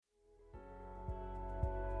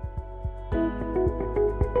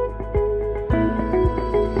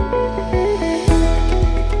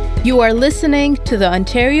You are listening to the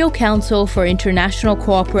Ontario Council for International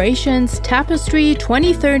Cooperation's Tapestry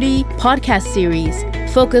 2030 podcast series,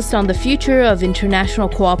 focused on the future of international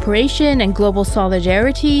cooperation and global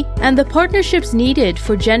solidarity and the partnerships needed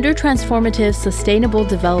for gender transformative sustainable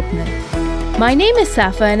development. My name is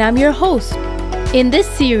Safa and I'm your host. In this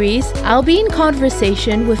series, I'll be in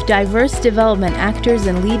conversation with diverse development actors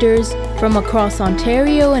and leaders from across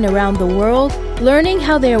Ontario and around the world, learning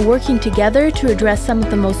how they are working together to address some of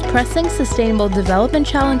the most pressing sustainable development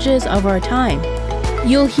challenges of our time.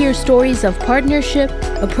 You'll hear stories of partnership,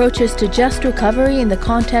 approaches to just recovery in the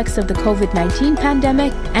context of the COVID-19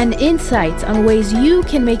 pandemic, and insights on ways you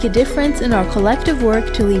can make a difference in our collective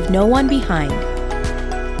work to leave no one behind.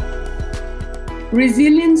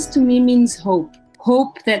 Resilience to me means hope.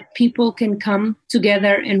 Hope that people can come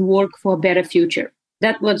together and work for a better future.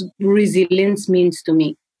 That's what resilience means to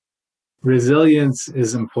me. Resilience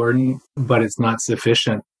is important, but it's not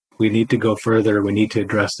sufficient. We need to go further. We need to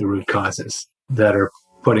address the root causes that are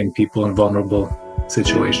putting people in vulnerable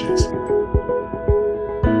situations.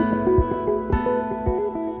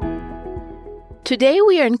 Today,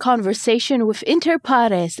 we are in conversation with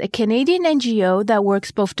Interpares, a Canadian NGO that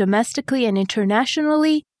works both domestically and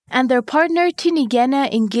internationally, and their partner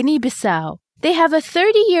Tinigena in Guinea-Bissau. They have a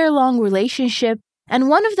 30-year-long relationship, and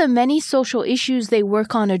one of the many social issues they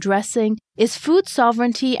work on addressing is food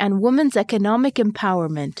sovereignty and women's economic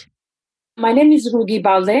empowerment. My name is Rugi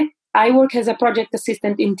Balde. I work as a project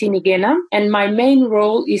assistant in Tinigena, and my main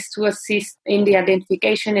role is to assist in the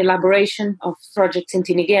identification and elaboration of projects in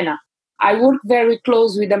Tinigena. I work very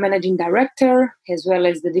close with the managing director, as well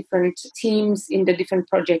as the different teams in the different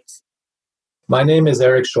projects. My name is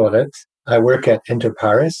Eric Choret. I work at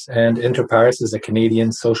Interpares, and Interpares is a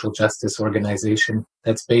Canadian social justice organization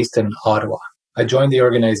that's based in Ottawa. I joined the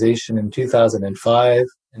organization in 2005,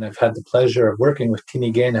 and I've had the pleasure of working with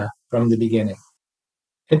Tinigena from the beginning.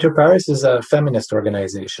 Interpares is a feminist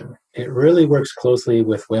organization. It really works closely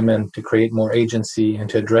with women to create more agency and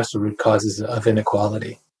to address the root causes of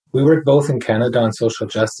inequality. We work both in Canada on social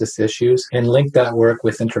justice issues and link that work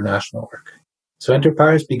with international work. So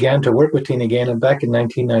Interpares began to work with Tinigena back in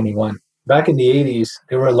 1991. Back in the 80s,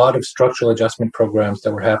 there were a lot of structural adjustment programs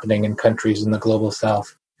that were happening in countries in the global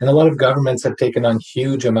south. And a lot of governments had taken on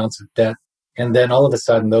huge amounts of debt. And then all of a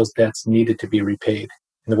sudden, those debts needed to be repaid.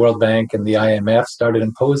 And the World Bank and the IMF started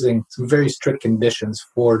imposing some very strict conditions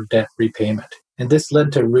for debt repayment. And this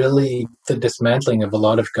led to really the dismantling of a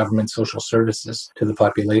lot of government social services to the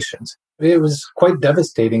populations. It was quite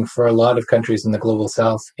devastating for a lot of countries in the global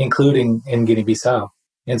south, including in Guinea-Bissau.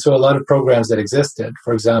 And so a lot of programs that existed,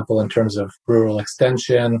 for example, in terms of rural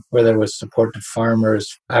extension, where there was support to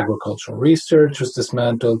farmers, agricultural research was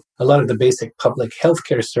dismantled. A lot of the basic public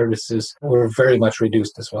healthcare services were very much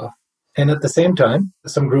reduced as well. And at the same time,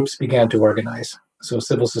 some groups began to organize. So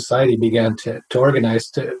civil society began to organize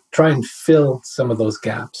to try and fill some of those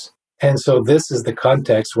gaps. And so this is the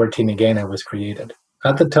context where Tinigena was created.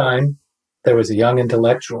 At the time, there was a young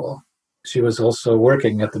intellectual. She was also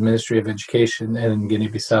working at the Ministry of Education in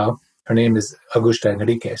Guinea-Bissau. Her name is Augusta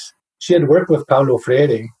Enriquez. She had worked with Paulo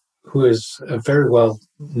Freire, who is a very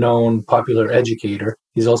well-known popular educator.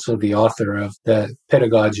 He's also the author of The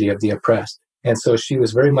Pedagogy of the Oppressed. And so she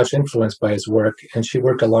was very much influenced by his work, and she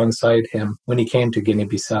worked alongside him when he came to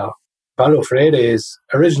Guinea-Bissau. Paulo Freire is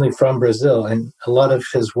originally from Brazil, and a lot of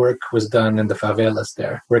his work was done in the favelas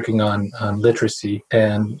there, working on literacy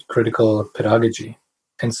and critical pedagogy.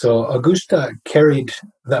 And so Augusta carried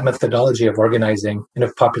that methodology of organizing and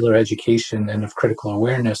of popular education and of critical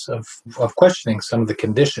awareness of questioning some of the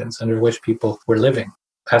conditions under which people were living,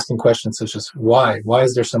 asking questions such as why? Why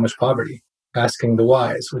is there so much poverty? Asking the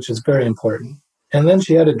whys, which is very important. And then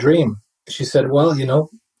she had a dream. She said, well,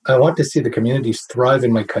 I want to see the communities thrive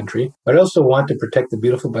in my country, but I also want to protect the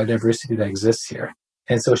beautiful biodiversity that exists here.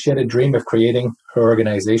 And so she had a dream of creating her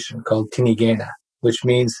organization called Tinigena, which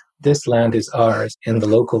means this land is ours in the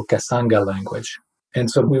local Kasanga language. And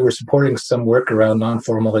so we were supporting some work around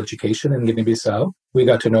non-formal education in Guinea-Bissau. We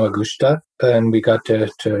got to know Augusta, and we got to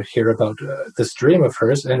hear about this dream of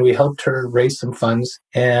hers, and we helped her raise some funds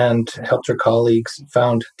and helped her colleagues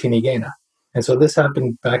found Tinigena. And so this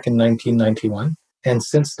happened back in 1991. And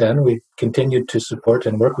since then, we've continued to support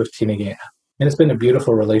and work with Tinigena. And it's been a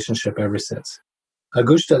beautiful relationship ever since.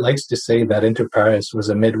 Augusta likes to say that Interpares was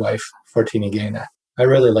a midwife for Tinigena. I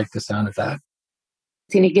really like the sound of that.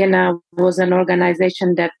 Tinigena was an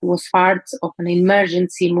organization that was part of an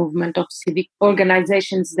emergency movement of civic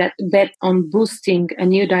organizations that bet on boosting a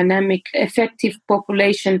new dynamic, effective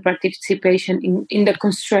population participation in the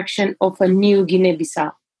construction of a new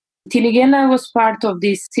Guinea-Bissau. Tinigena was part of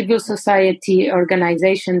these civil society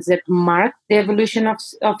organizations that marked the evolution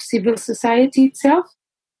of civil society itself.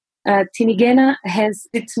 Tinigena has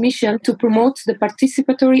its mission to promote the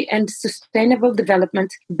participatory and sustainable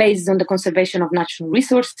development based on the conservation of natural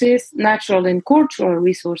resources, natural and cultural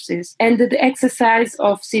resources, and the exercise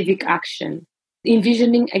of civic action,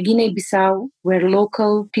 envisioning a Guinea-Bissau where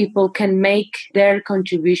local people can make their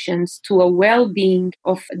contributions to a well-being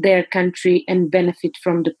of their country and benefit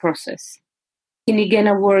from the process.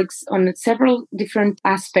 Tinigena works on several different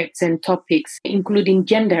aspects and topics, including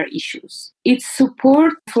gender issues. Its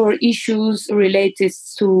support for issues related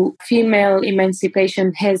to female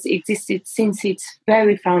emancipation has existed since its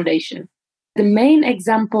very foundation. The main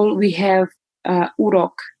example we have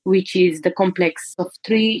Urok, which is the complex of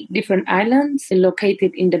 3 different islands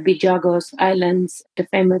located in the Bijagos Islands, the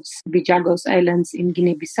famous Bijagos Islands in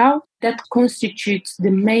Guinea-Bissau, that constitutes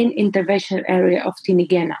the main intervention area of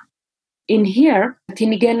Tinigena. In here,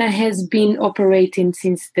 Tinigena has been operating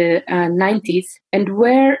since the 90s, and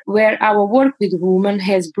where our work with women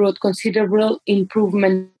has brought considerable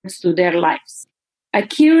improvements to their lives. A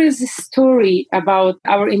curious story about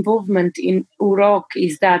our involvement in Urok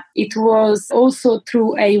is that it was also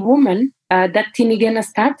through a woman that Tinigena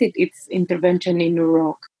started its intervention in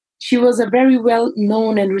Urok. She was a very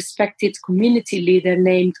well-known and respected community leader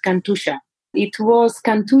named Kantusha. It was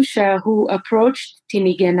Kantusha who approached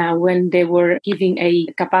Tinigena when they were giving a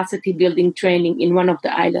capacity building training in one of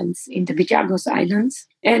the islands, in the Bijagos Islands,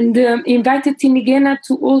 and invited Tinigena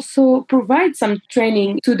to also provide some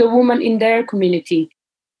training to the women in their community.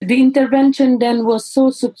 The intervention then was so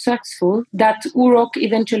successful that Urok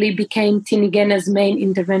eventually became Tinigena's main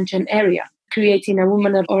intervention area, creating a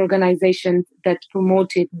women organization that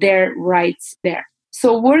promoted their rights there.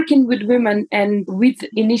 So working with women and with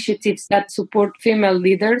initiatives that support female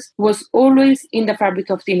leaders was always in the fabric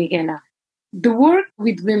of Tinigena. The work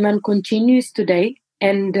with women continues today,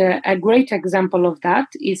 and a great example of that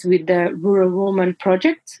is with the Rural Women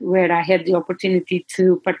Project, where I had the opportunity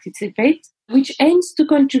to participate, which aims to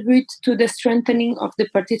contribute to the strengthening of the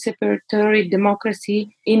participatory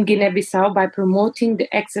democracy in Guinea-Bissau by promoting the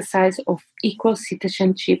exercise of equal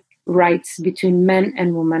citizenship rights between men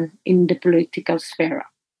and women in the political sphere.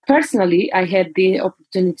 Personally, I had the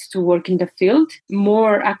opportunity to work in the field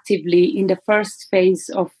more actively in the first phase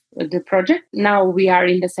of the project. Now we are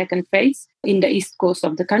in the second phase in the east coast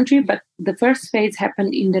of the country, but the first phase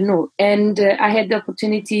happened in the north. And I had the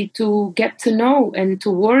opportunity to get to know and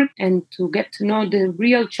to work and to get to know the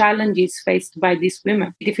real challenges faced by these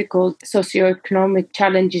women, difficult socioeconomic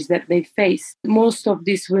challenges that they face. Most of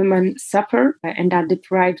these women suffer and are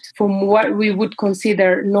deprived from what we would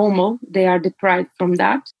consider normal. They are deprived from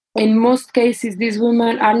that. In most cases, these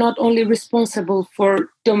women are not only responsible for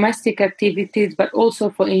domestic activities, but also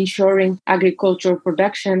for ensuring agricultural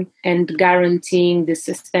production and guaranteeing the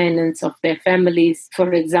sustenance of their families,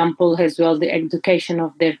 for example, as well the education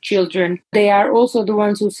of their children. They are also the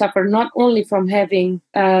ones who suffer not only from having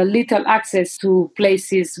little access to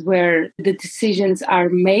places where the decisions are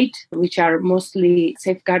made, which are mostly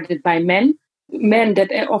safeguarded by men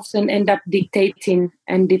that often end up dictating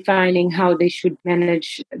and defining how they should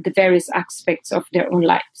manage the various aspects of their own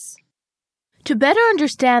lives. To better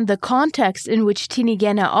understand the context in which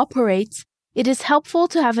Tinigena operates, it is helpful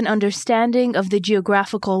to have an understanding of the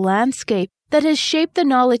geographical landscape that has shaped the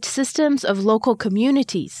knowledge systems of local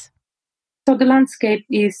communities. So the landscape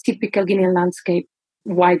is typical Guinean landscape,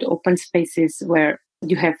 wide open spaces where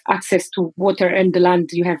you have access to water and the land,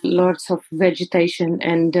 you have lots of vegetation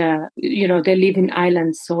and, they live in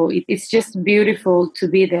islands. So it's just beautiful to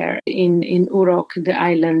be there in Urok, the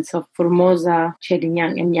islands of Formosa,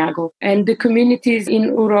 Chedinyang and Yago. And the communities in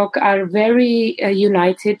Urok are very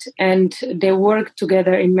united and they work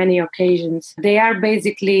together in many occasions. They are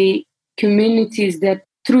basically communities that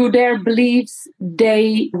through their beliefs,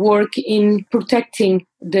 they work in protecting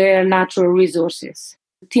their natural resources.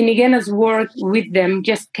 Tinigena's work with them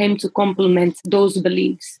just came to complement those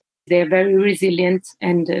beliefs. They're very resilient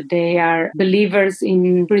and they are believers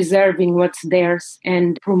in preserving what's theirs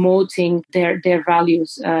and promoting their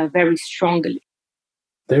values very strongly.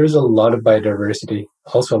 There's a lot of biodiversity,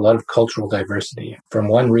 also a lot of cultural diversity from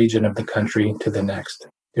one region of the country to the next.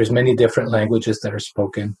 There's many different languages that are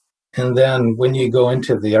spoken. And then when you go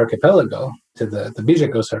into the archipelago, to the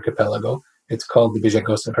Bijagos archipelago, it's called the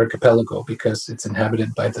Bijagos Archipelago because it's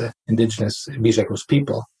inhabited by the indigenous Bijagos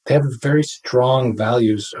people. They have very strong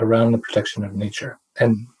values around the protection of nature.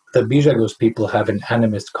 And the Bijagos people have an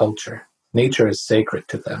animist culture. Nature is sacred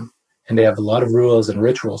to them. And they have a lot of rules and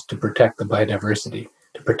rituals to protect the biodiversity,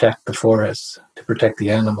 to protect the forests, to protect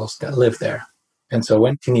the animals that live there. And so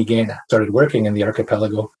when Tinigena started working in the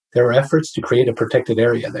archipelago, there were efforts to create a protected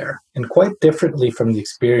area there. And quite differently from the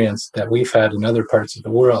experience that we've had in other parts of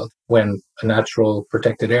the world, when a natural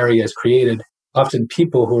protected area is created, often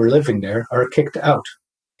people who are living there are kicked out.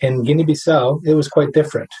 In Guinea-Bissau, it was quite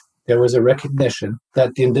different. There was a recognition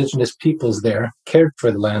that the indigenous peoples there cared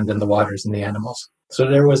for the land and the waters and the animals. So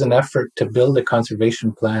there was an effort to build a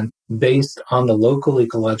conservation plan based on the local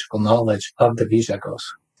ecological knowledge of the Vijagos.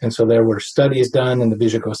 And so there were studies done in the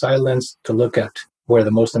Vijagos Islands to look at where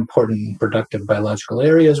the most important and productive biological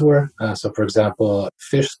areas were. So, for example,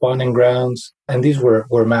 fish spawning grounds. And these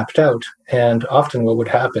were mapped out. And often what would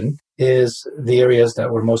happen is the areas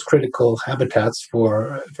that were most critical habitats for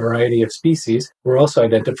a variety of species were also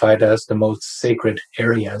identified as the most sacred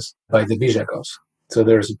areas by the Vijagos. So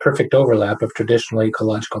there's a perfect overlap of traditional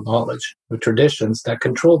ecological knowledge with traditions that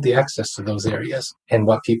controlled the access to those areas and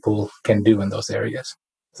what people can do in those areas.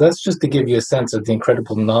 So that's just to give you a sense of the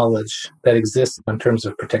incredible knowledge that exists in terms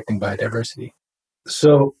of protecting biodiversity.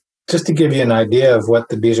 So just to give you an idea of what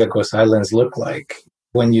the Vijagos Islands look like,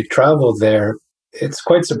 when you travel there, it's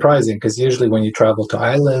quite surprising because usually when you travel to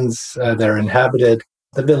islands that are inhabited,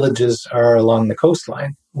 the villages are along the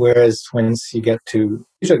coastline. Whereas once you get to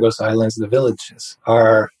Vijagos Islands, the villages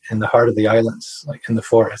are in the heart of the islands, like in the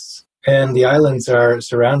forests. And the islands are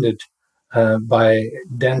surrounded by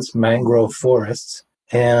dense mangrove forests.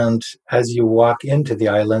 And as you walk into the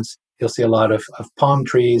islands, you'll see a lot of palm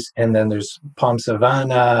trees, and then there's palm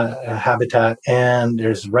savanna habitat, and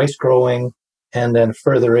there's rice growing. And then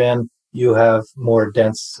further in, you have more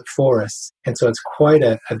dense forests. And so it's quite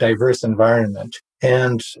a diverse environment.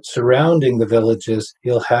 And surrounding the villages,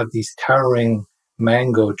 you'll have these towering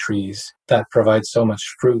mango trees that provide so much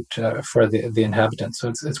fruit for the inhabitants. So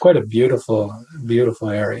it's quite a beautiful, beautiful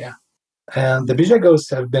area. And the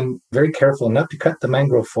Vijagos have been very careful not to cut the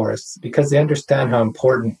mangrove forests because they understand how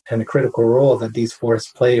important and a critical role that these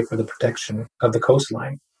forests play for the protection of the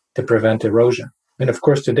coastline to prevent erosion. And of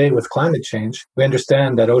course, today with climate change, we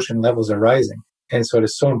understand that ocean levels are rising. And so it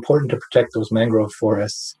is so important to protect those mangrove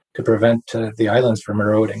forests to prevent the islands from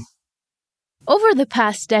eroding. Over the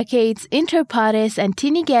past decades, Interpares and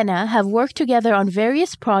Tinigena have worked together on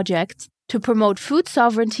various projects to promote food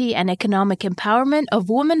sovereignty and economic empowerment of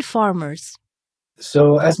women farmers.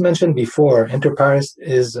 So, as mentioned before, Interpares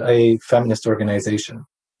is a feminist organization.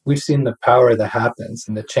 We've seen the power that happens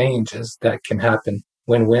and the changes that can happen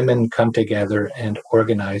when women come together and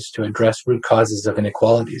organize to address root causes of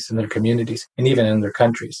inequalities in their communities and even in their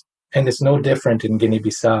countries. And it's no different in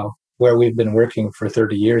Guinea-Bissau, where we've been working for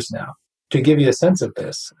 30 years now. To give you a sense of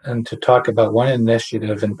this and to talk about one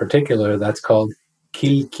initiative in particular that's called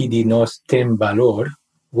Kilkidinos Tem Valor,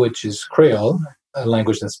 which is Creole, a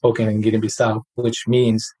language that's spoken in Guinea-Bissau, which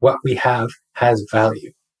means what we have has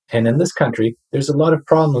value. And in this country, there's a lot of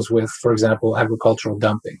problems with, for example, agricultural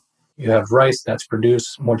dumping. You have rice that's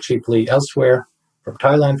produced more cheaply elsewhere, from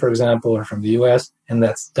Thailand, for example, or from the US, and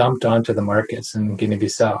that's dumped onto the markets in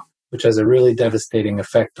Guinea-Bissau, which has a really devastating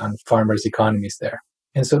effect on farmers' economies there.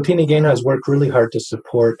 And so Tinigena has worked really hard to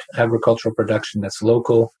support agricultural production that's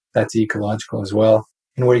local, that's ecological as well,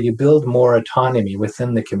 and where you build more autonomy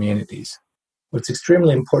within the communities. What's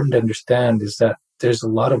extremely important to understand is that there's a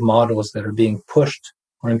lot of models that are being pushed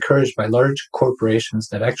or encouraged by large corporations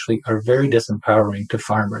that actually are very disempowering to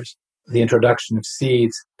farmers. The introduction of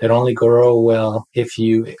seeds that only grow well if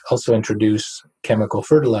you also introduce chemical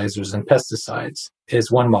fertilizers and pesticides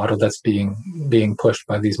is one model that's being pushed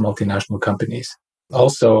by these multinational companies.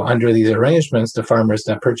 Also, under these arrangements, the farmers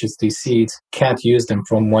that purchase these seeds can't use them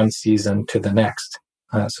from one season to the next.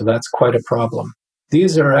 So that's quite a problem.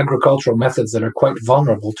 These are agricultural methods that are quite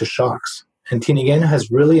vulnerable to shocks. And Tinigena has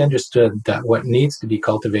really understood that what needs to be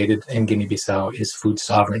cultivated in Guinea-Bissau is food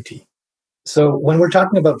sovereignty. So when we're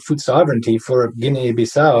talking about food sovereignty for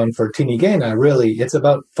Guinea-Bissau and for Tinigena, really, it's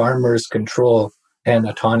about farmers' control and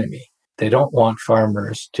autonomy. They don't want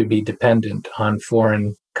farmers to be dependent on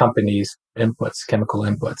foreign companies' inputs, chemical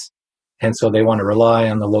inputs. And so they want to rely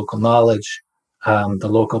on the local knowledge, the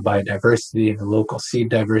local biodiversity, the local seed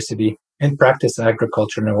diversity, and practice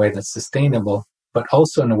agriculture in a way that's sustainable, but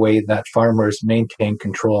also in a way that farmers maintain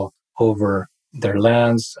control over their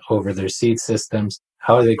lands, over their seed systems,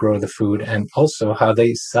 how they grow the food, and also how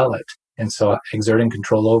they sell it. And so exerting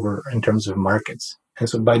control over in terms of markets. And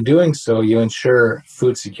so by doing so, you ensure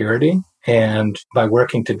food security. And by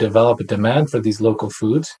working to develop a demand for these local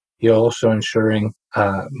foods, you're also ensuring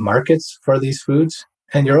markets for these foods.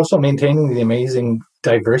 And you're also maintaining the amazing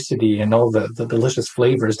diversity and all the delicious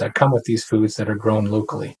flavors that come with these foods that are grown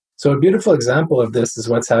locally. So a beautiful example of this is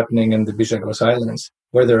what's happening in the Bijagos Islands,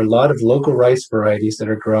 where there are a lot of local rice varieties that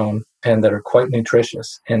are grown and that are quite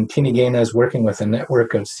nutritious. And Tinigena is working with a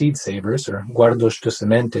network of seed savers, or guardos de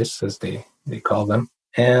sementes, as they call them.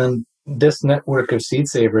 And this network of seed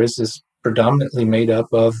savers is predominantly made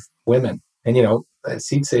up of women. And,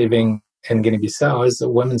 seed saving in Guinea-Bissau is a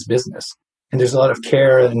women's business. And there's a lot of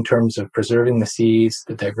care in terms of preserving the seeds,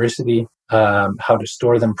 the diversity, how to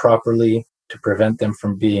store them properly, to prevent them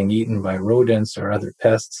from being eaten by rodents or other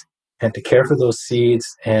pests, and to care for those seeds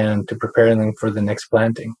and to prepare them for the next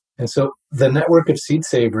planting. And so the network of seed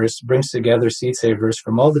savers brings together seed savers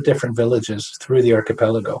from all the different villages through the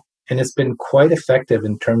archipelago. And it's been quite effective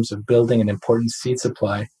in terms of building an important seed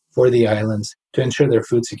supply for the islands to ensure their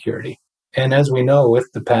food security. And as we know, with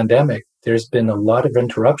the pandemic, there's been a lot of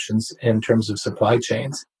interruptions in terms of supply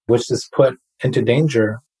chains, which has put into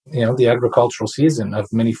danger, the agricultural season of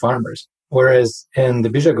many farmers. Whereas in the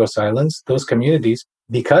Bijagos Islands, those communities,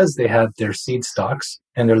 because they had their seed stocks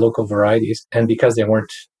and their local varieties, and because they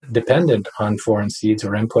weren't dependent on foreign seeds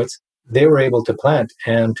or inputs, they were able to plant,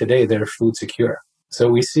 and today they're food secure. So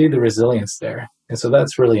we see the resilience there. And so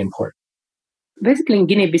that's really important. Basically, in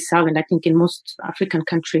Guinea-Bissau, and I think in most African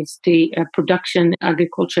countries, the production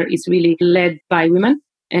agriculture is really led by women,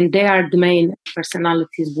 and they are the main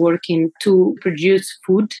personalities working to produce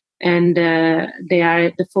food, and they are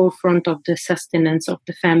at the forefront of the sustenance of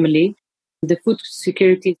the family. The food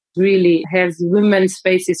security really has women's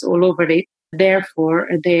faces all over it. Therefore,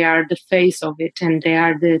 they are the face of it, and they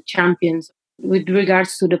are the champions. With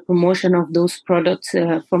regards to the promotion of those products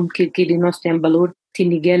from Kirkirinosti and Balur,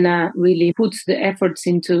 Tinigena really puts the efforts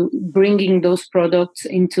into bringing those products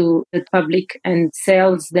into the public and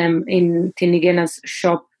sells them in Tinigena's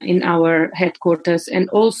shop in our headquarters, and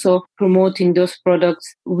also promoting those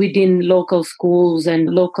products within local schools and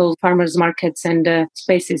local farmers markets and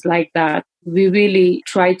spaces like that. We really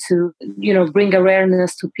try to, bring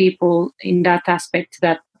awareness to people in that aspect,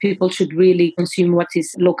 that people should really consume what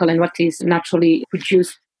is local and what is naturally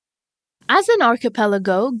produced. As an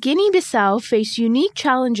archipelago, Guinea-Bissau faced unique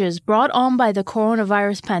challenges brought on by the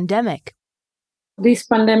coronavirus pandemic. This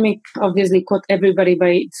pandemic obviously caught everybody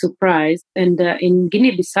by surprise. And in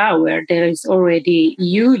Guinea-Bissau, where there is already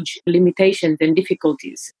huge limitations and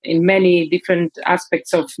difficulties in many different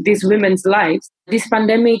aspects of these women's lives, this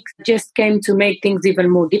pandemic just came to make things even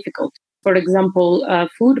more difficult. For example,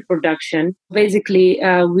 food production, basically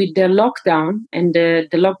with the lockdown and the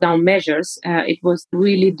lockdown measures, it was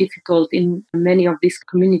really difficult in many of these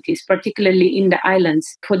communities, particularly in the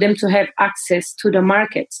islands, for them to have access to the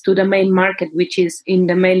markets, to the main market, which is in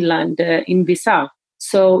the mainland in Bissau.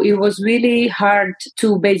 So it was really hard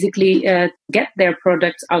to basically get their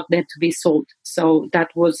products out there to be sold. So that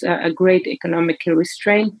was a great economic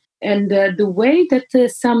restraint. And the way that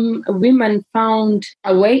some women found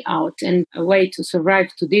a way out and a way to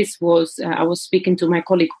survive to this was, I was speaking to my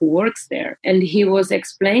colleague who works there, and he was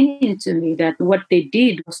explaining to me that what they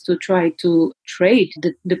did was to try to trade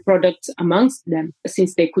the products amongst them,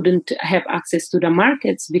 since they couldn't have access to the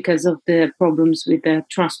markets because of the problems with the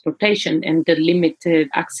transportation and the limited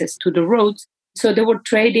access to the roads. So they were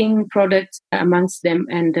trading products amongst them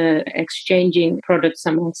and exchanging products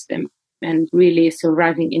amongst them, and really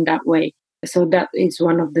surviving in that way. So that is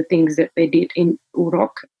one of the things that they did in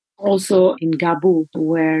Urok. Also in Gabu,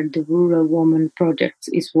 where the Rural Woman Project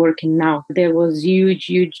is working now, there was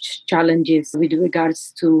huge challenges with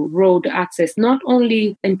regards to road access, not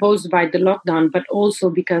only imposed by the lockdown, but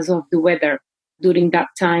also because of the weather. During that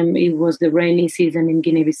time, it was the rainy season in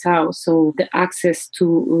Guinea-Bissau, so the access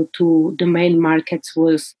to the main markets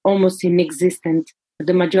was almost inexistent.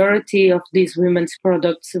 The majority of these women's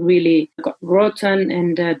products really got rotten,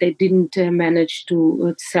 and they didn't manage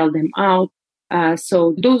to sell them out.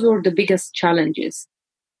 So those were the biggest challenges.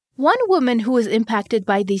 One woman who was impacted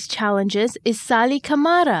by these challenges is Sally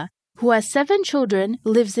Kamara, who has 7 children,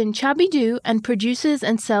 lives in Chabidu, and produces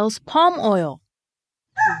and sells palm oil.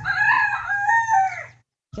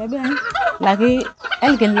 I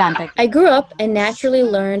grew up and naturally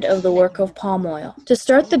learned of the work of palm oil. To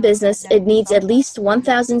start the business, it needs at least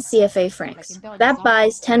 1,000 CFA francs. That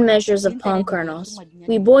buys 10 measures of palm kernels.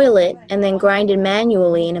 We boil it and then grind it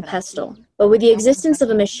manually in a pestle. But with the existence of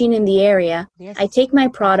a machine in the area, I take my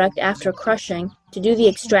product after crushing to do the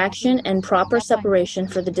extraction and proper separation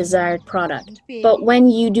for the desired product. But when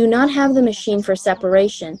you do not have the machine for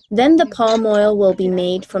separation, then the palm oil will be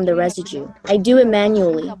made from the residue. I do it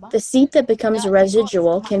manually. The seep that becomes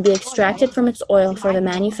residual can be extracted from its oil for the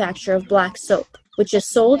manufacture of black soap, which is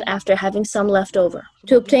sold after having some left over.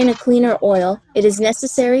 To obtain a cleaner oil, it is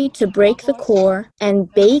necessary to break the core and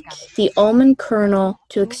bake the almond kernel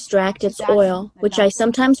to extract its oil, which I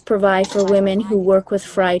sometimes provide for women who work with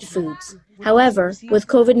fried foods. However, with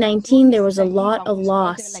COVID-19, there was a lot of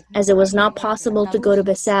loss, as it was not possible to go to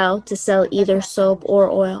Bissau to sell either soap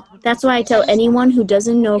or oil. That's why I tell anyone who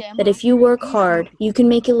doesn't know that if you work hard, you can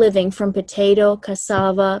make a living from potato,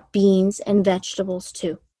 cassava, beans, and vegetables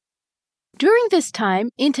too. During this time,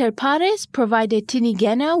 Interpares provided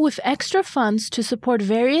Tinigena with extra funds to support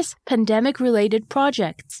various pandemic-related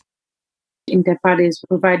projects. Interpares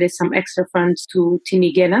provided some extra funds to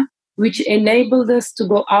Tinigena, which enabled us to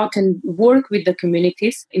go out and work with the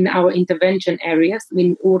communities in our intervention areas,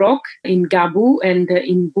 in Urok, in Gabu, and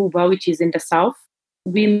in Buba, which is in the south.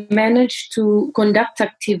 We managed to conduct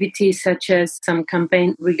activities such as some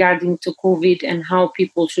campaign regarding to COVID and how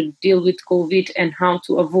people should deal with COVID and how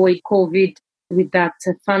to avoid COVID. With that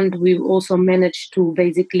fund, we also managed to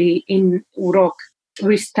basically in Urok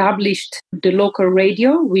reestablished the local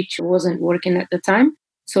radio, which wasn't working at the time.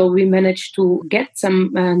 So we managed to get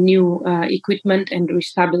some new equipment and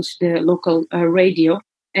reestablish the local radio.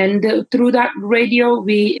 And through that radio,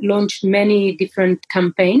 we launched many different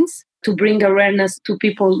campaigns to bring awareness to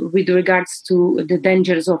people with regards to the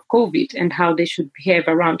dangers of COVID and how they should behave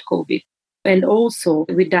around COVID. And also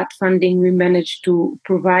with that funding, we managed to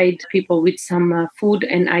provide people with some food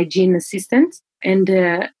and hygiene assistance and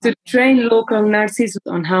to train local nurses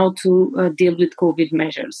on how to deal with COVID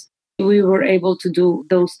measures. We were able to do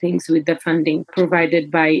those things with the funding provided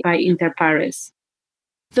by Interpares.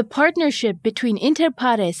 The partnership between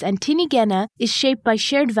Interpares and Tinigena is shaped by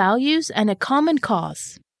shared values and a common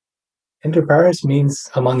cause. Interpares means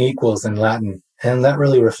among equals in Latin, and that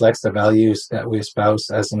really reflects the values that we espouse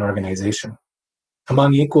as an organization.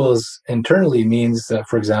 Among equals internally means that,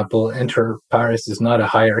 for example, Interpares is not a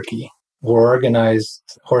hierarchy. We're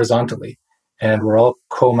organized horizontally, and we're all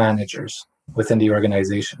co-managers within the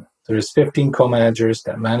organization. There's 15 co-managers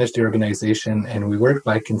that manage the organization, and we work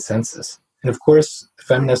by consensus. And of course,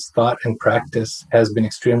 feminist thought and practice has been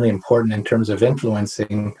extremely important in terms of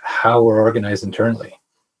influencing how we're organized internally.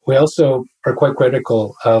 We also are quite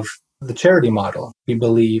critical of the charity model. We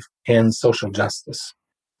believe in social justice.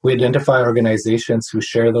 We identify organizations who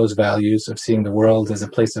share those values of seeing the world as a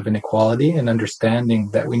place of inequality and understanding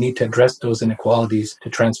that we need to address those inequalities to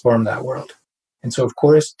transform that world. And so, of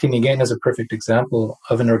course, Tinigena is a perfect example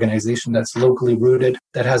of an organization that's locally rooted,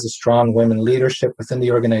 that has a strong women leadership within the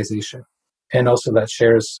organization, and also that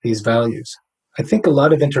shares these values. I think a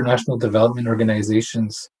lot of international development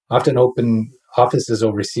organizations often open offices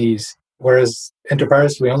overseas, whereas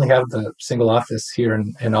Interpares, we only have the single office here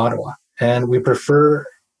in Ottawa. And we prefer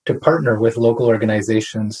to partner with local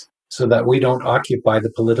organizations so that we don't occupy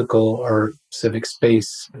the political or civic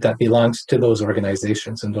space that belongs to those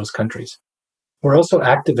organizations in those countries. We're also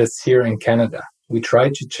activists here in Canada. We try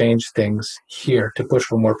to change things here to push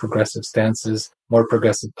for more progressive stances, more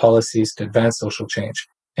progressive policies to advance social change.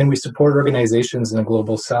 And we support organizations in the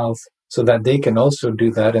Global South so that they can also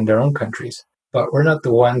do that in their own countries. But we're not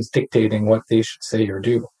the ones dictating what they should say or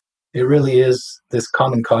do. It really is this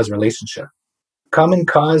common cause relationship. Common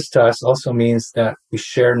cause to us also means that we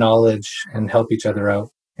share knowledge and help each other out.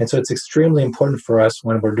 And so it's extremely important for us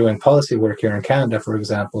when we're doing policy work here in Canada, for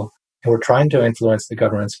example, and we're trying to influence the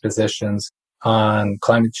government's positions on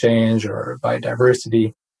climate change or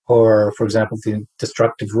biodiversity, or, for example, the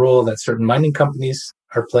destructive role that certain mining companies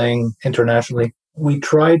are playing internationally. We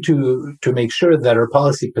try to make sure that our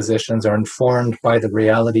policy positions are informed by the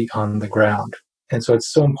reality on the ground. And so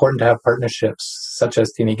it's so important to have partnerships such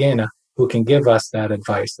as Tinigena, who can give us that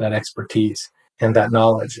advice, that expertise, and that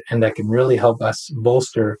knowledge, and that can really help us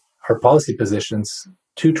bolster our policy positions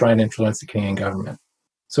to try and influence the Canadian government.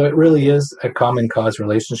 So it really is a common cause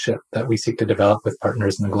relationship that we seek to develop with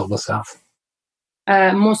partners in the Global South.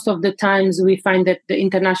 Most of the times we find that the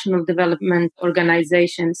international development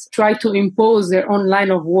organizations try to impose their own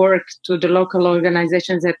line of work to the local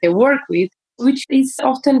organizations that they work with, which is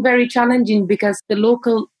often very challenging because the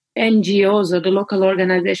local NGOs or the local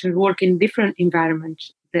organizations work in different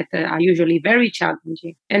environments that are usually very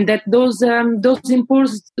challenging, and that those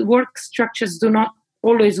imposed work structures do not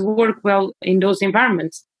always work well in those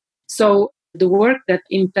environments. So the work that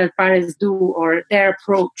Interpares do, or their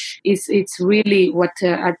approach, it's really what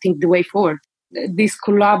I think the way forward. This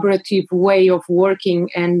collaborative way of working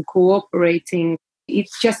and cooperating, it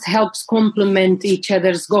just helps complement each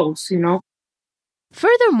other's goals, you know.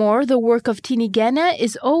 Furthermore, the work of Tinigena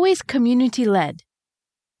is always community-led.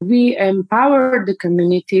 We empower the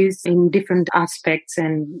communities in different aspects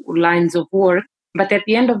and lines of work. But at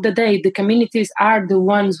the end of the day, the communities are the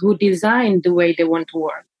ones who design the way they want to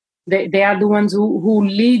work. They are the ones who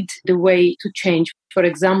lead the way to change. For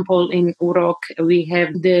example, in Urok, we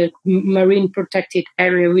have the marine protected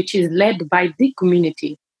area, which is led by the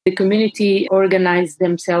community. The community organize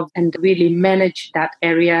themselves and really manage that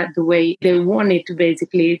area the way they want it to,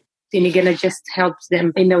 basically. Tinigena just helps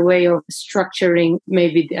them in a way of structuring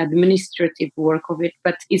maybe the administrative work of it,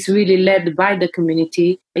 but it's really led by the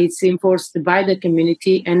community. It's enforced by the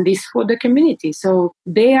community and is for the community. So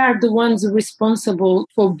they are the ones responsible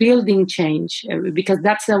for building change, because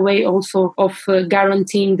that's a way also of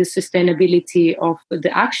guaranteeing the sustainability of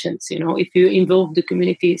the actions. If you involve the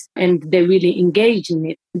communities and they really engage in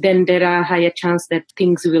it, then there are a higher chance that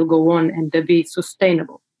things will go on and they'll be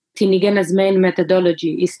sustainable. Tinigena's main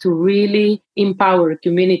methodology is to really empower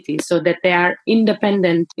communities so that they are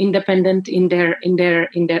independent in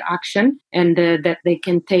their action, and that they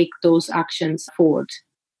can take those actions forward.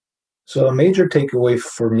 So a major takeaway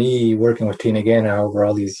for me working with Tinigena over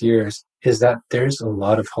all these years is that there's a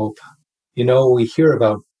lot of hope. We hear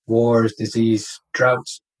about wars, disease,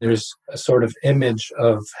 droughts. There's a sort of image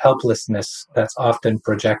of helplessness that's often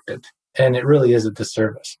projected, and it really is a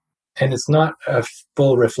disservice. And it's not a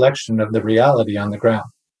full reflection of the reality on the ground.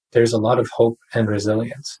 There's a lot of hope and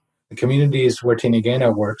resilience. The communities where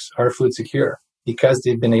Tinigena works are food secure because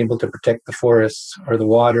they've been able to protect the forests or the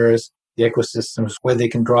waters, the ecosystems where they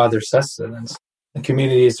can draw their sustenance. The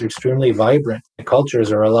communities are extremely vibrant. The cultures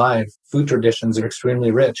are alive. Food traditions are extremely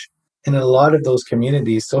rich. And in a lot of those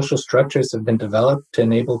communities, social structures have been developed to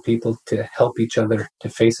enable people to help each other to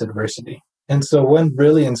face adversity. And so one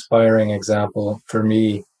really inspiring example for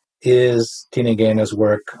me is Tinigena's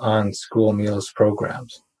work on school meals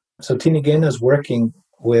programs. So Tinigena is working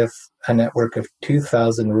with a network of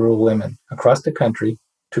 2,000 rural women across the country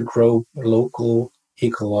to grow local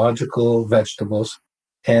ecological vegetables.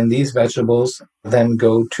 And these vegetables then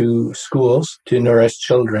go to schools to nourish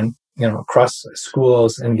children, across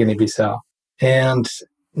schools in Guinea-Bissau. And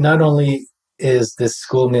not only is this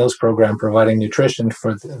school meals program providing nutrition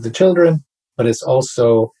for the children, but it's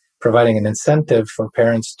also providing an incentive for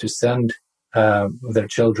parents to send their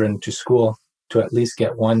children to school to at least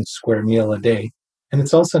get one square meal a day. And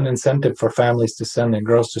it's also an incentive for families to send their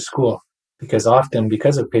girls to school, because often,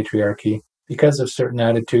 because of patriarchy, because of certain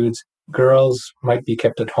attitudes, girls might be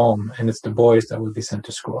kept at home and it's the boys that would be sent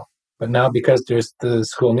to school. But now, because there's the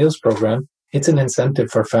school meals program, it's an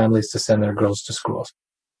incentive for families to send their girls to schools.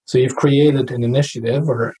 So you've created an initiative,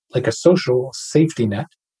 or like a social safety net,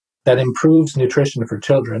 that improves nutrition for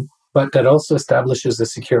children, but that also establishes a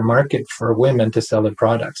secure market for women to sell their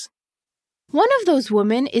products. One of those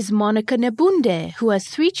women is Monica Nebunde, who has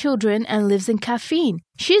 3 children and lives in Kafin.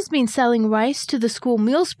 She's been selling rice to the school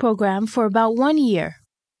meals program for about 1 year.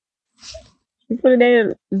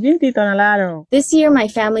 This year, my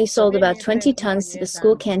family sold about 20 tons to the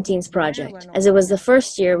School Canteens project. As it was the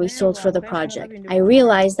first year we sold for the project, I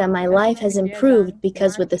realized that my life has improved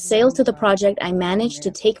because with the sale to the project, I managed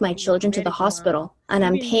to take my children to the hospital, and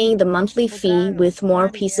I'm paying the monthly fee with more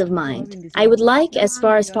peace of mind. I would like, as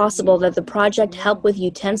far as possible, that the project help with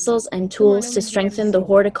utensils and tools to strengthen the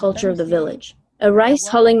horticulture of the village. A rice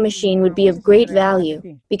hulling machine would be of great value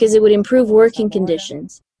because it would improve working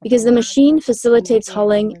conditions, because the machine facilitates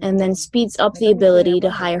hulling and then speeds up the ability to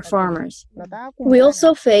hire farmers. We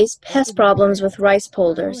also face pest problems with rice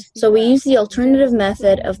polders, so we use the alternative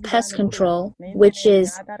method of pest control, which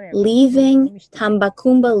is leaving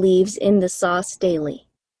tambacumba leaves in the sauce daily.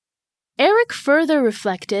 Eric further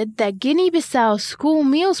reflected that Guinea-Bissau's school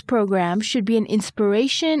meals program should be an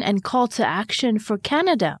inspiration and call to action for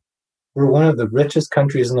Canada. We're one of the richest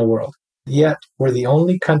countries in the world. Yet, we're the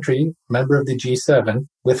only country, member of the G7,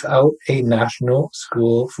 without a national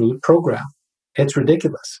school food program. It's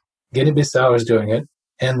ridiculous. Guinea-Bissau is doing it,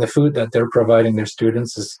 and the food that they're providing their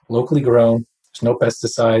students is locally grown, there's no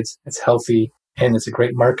pesticides, it's healthy, and it's a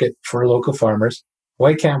great market for local farmers.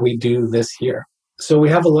 Why can't we do this here? So we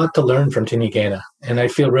have a lot to learn from Tinigena, and I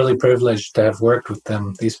feel really privileged to have worked with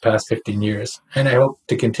them these past 15 years, and I hope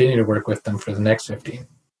to continue to work with them for the next 15.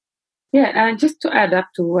 Yeah, just to add up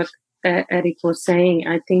to what Eric was saying,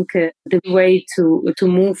 I think the way to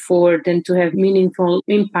move forward and to have meaningful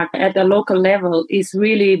impact at the local level is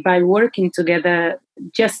really by working together,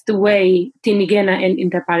 just the way Tinigena and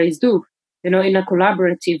Interpares do. in a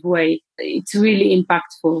collaborative way. It's really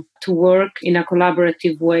impactful to work in a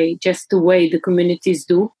collaborative way, just the way the communities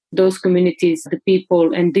do. Those communities, the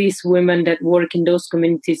people, and these women that work in those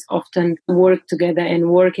communities often work together and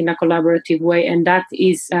work in a collaborative way. And that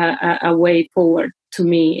is a way forward. To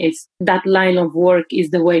me, it's that line of work is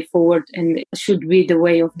the way forward and should be the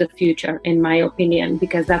way of the future, in my opinion,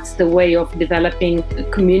 because that's the way of developing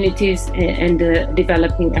communities and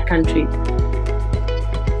developing a country.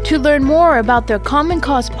 To learn more about their Common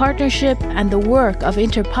Cause partnership and the work of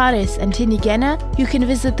Interpares and Tinigena, you can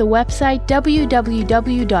visit the website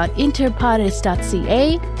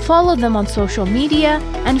www.interpares.ca, follow them on social media,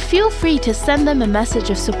 and feel free to send them a message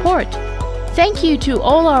of support. Thank you to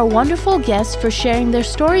all our wonderful guests for sharing their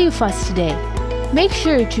story with us today. Make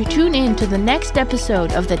sure to tune in to the next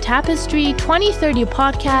episode of the Tapestry 2030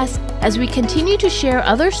 podcast as we continue to share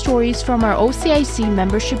other stories from our OCIC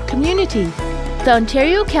membership community. The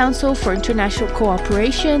Ontario Council for International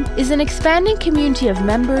Cooperation is an expanding community of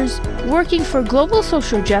members working for global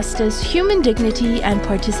social justice, human dignity, and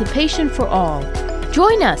participation for all.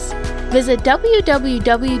 Join us. Visit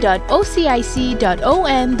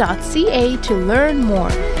www.ocic.on.ca to learn more.